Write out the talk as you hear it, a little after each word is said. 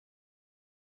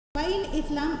Why in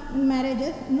Islam in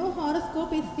marriages no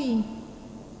horoscope is seen?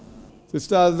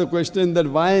 Sister asked the question that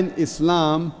why in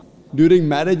Islam during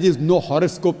marriages no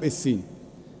horoscope is seen.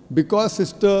 Because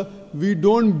sister, we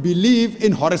don't believe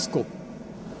in horoscope.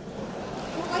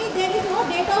 Why there is no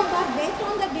date of birth? Based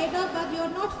on the date of birth, you are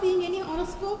not seeing any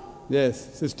horoscope?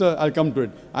 Yes, sister, I'll come to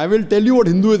it. I will tell you what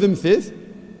Hinduism says,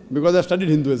 because I've studied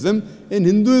Hinduism. In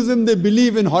Hinduism, they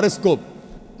believe in horoscope.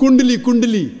 Kundali.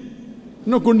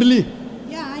 You know Kundali?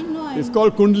 Yeah, I know. It's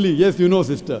called Kundali. Yes, you know,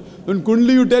 sister. When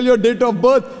Kundali, you tell your date of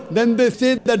birth, then they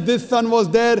say that this sun was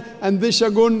there, and this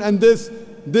Shagun, and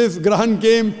this Grahan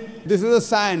came. This is a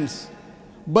science.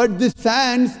 But this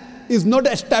science is not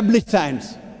established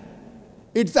science.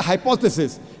 It's a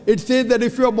hypothesis. It says that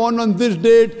if you are born on this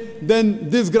date, then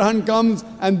this Grahan comes,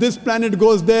 and this planet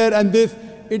goes there, and this.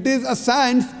 It is a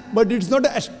science, but it's not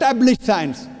an established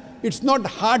science. It's not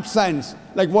hard science,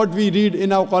 like what we read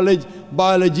in our college,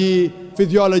 biology,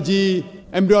 physiology,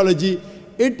 embryology.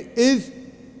 It is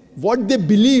what they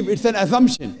believe, it's an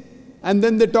assumption. And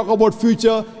then they talk about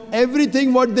future.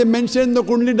 Everything what they mention in the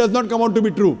Kundali does not come out to be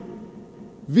true.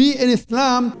 We in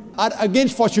Islam are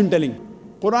against fortune telling.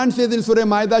 Quran says in Surah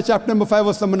Ma'idah, chapter number 5,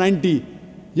 verse number 90,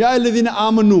 Ya alladhina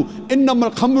amanu,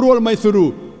 innamal khamru wal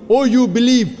maisuru. Oh, you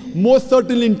believe, most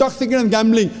certainly intoxicant and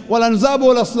gambling, wal anzabu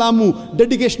wal aslamu,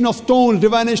 dedication of stones,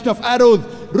 divination of arrows,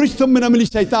 rishthum min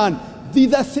amali shaitan.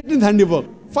 These are Satan's handiwork.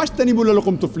 Fashtanibu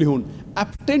lalakum tuflihun.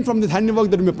 Abstain from this handiwork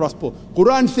that you may prosper.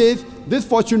 Quran says, this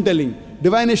fortune telling,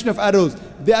 divination of arrows,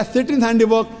 they are Satan's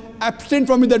handiwork. Abstain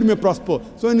from it that you may prosper.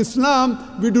 So in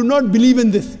Islam, we do not believe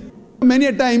in this. Many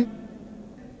a time,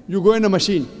 you go in a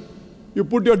machine, you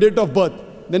put your date of birth,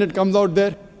 then it comes out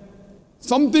there.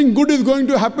 Something good is going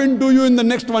to happen to you in the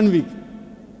next 1 week.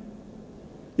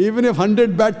 Even if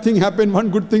 100 bad things happen, one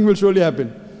good thing will surely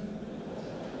happen.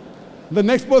 The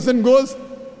next person goes,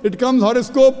 it comes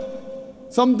horoscope,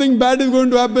 something bad is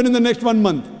going to happen in the next 1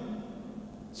 month.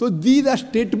 So these are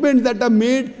statements that are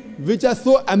made which are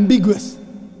so ambiguous.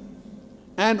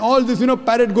 And all this,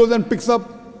 parrot goes and picks up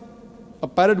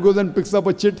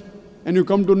a chit, and you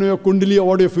come to know your Kundali or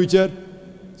what your future.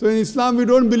 So in Islam, we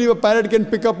don't believe a parrot can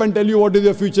pick up and tell you what is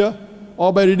your future,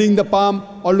 or by reading the palm,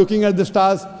 or looking at the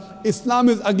stars. Islam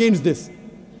is against this.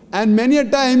 And many a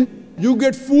time, you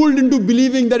get fooled into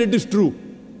believing that it is true.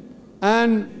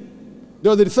 And there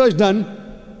was a research done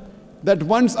that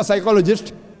once a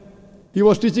psychologist, he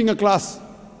was teaching a class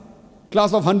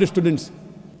of 100 students.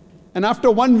 And after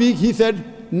 1 week, he said,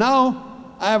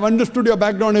 now I have understood your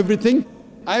background, everything.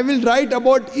 I will write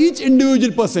about each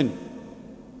individual person,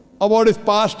 about his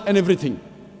past and everything.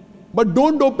 But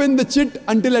don't open the chit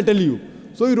until I tell you.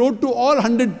 So he wrote to all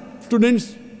 100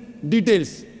 students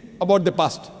details about the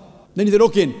past. Then he said,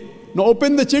 okay, now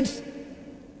open the chits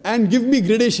and give me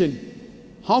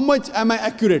gradation. How much am I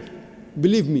accurate?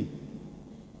 Believe me,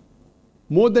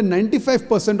 more than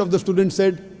 95% of the students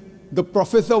said the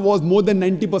professor was more than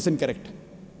 90% correct.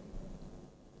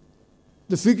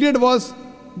 The secret was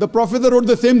the professor wrote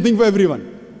the same thing for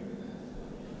everyone.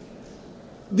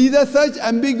 These are such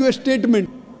ambiguous statements.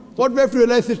 What we have to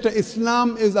realize is that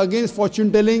Islam is against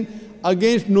fortune telling,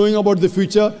 against knowing about the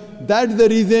future. That's the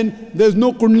reason there's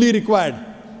no Kundali required.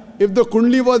 If the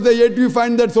Kundali was there, yet we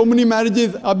find that so many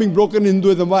marriages are being broken in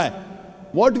Hinduism. Why?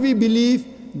 What we believe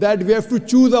that we have to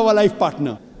choose our life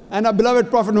partner. And our beloved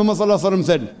Prophet Muhammad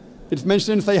said, it's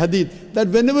mentioned in Sahih Hadith, that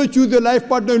whenever you choose your life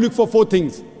partner, you look for 4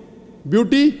 things.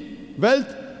 Beauty,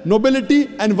 wealth, nobility,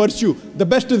 and virtue. The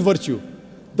best is virtue.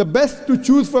 The best to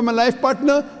choose from a life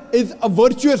partner is a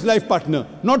virtuous life partner,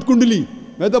 not Kundali.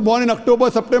 Whether born in October,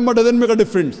 September doesn't make a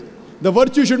difference. The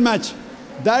virtue should match.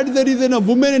 That is the reason a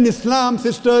woman in Islam,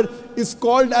 sister, is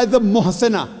called as a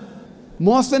muhsana.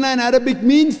 Muhsana in Arabic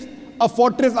means a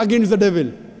fortress against the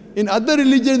devil. In other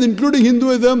religions, including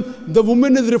Hinduism, the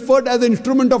woman is referred as an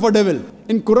instrument of a devil.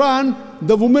 In Quran,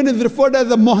 the woman is referred as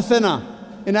a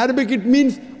muhsana. In Arabic, it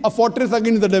means a fortress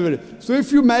against the devil. So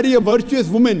if you marry a virtuous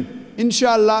woman,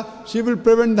 inshallah, she will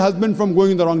prevent the husband from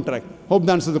going in the wrong track. Hope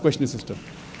that answers the question, sister.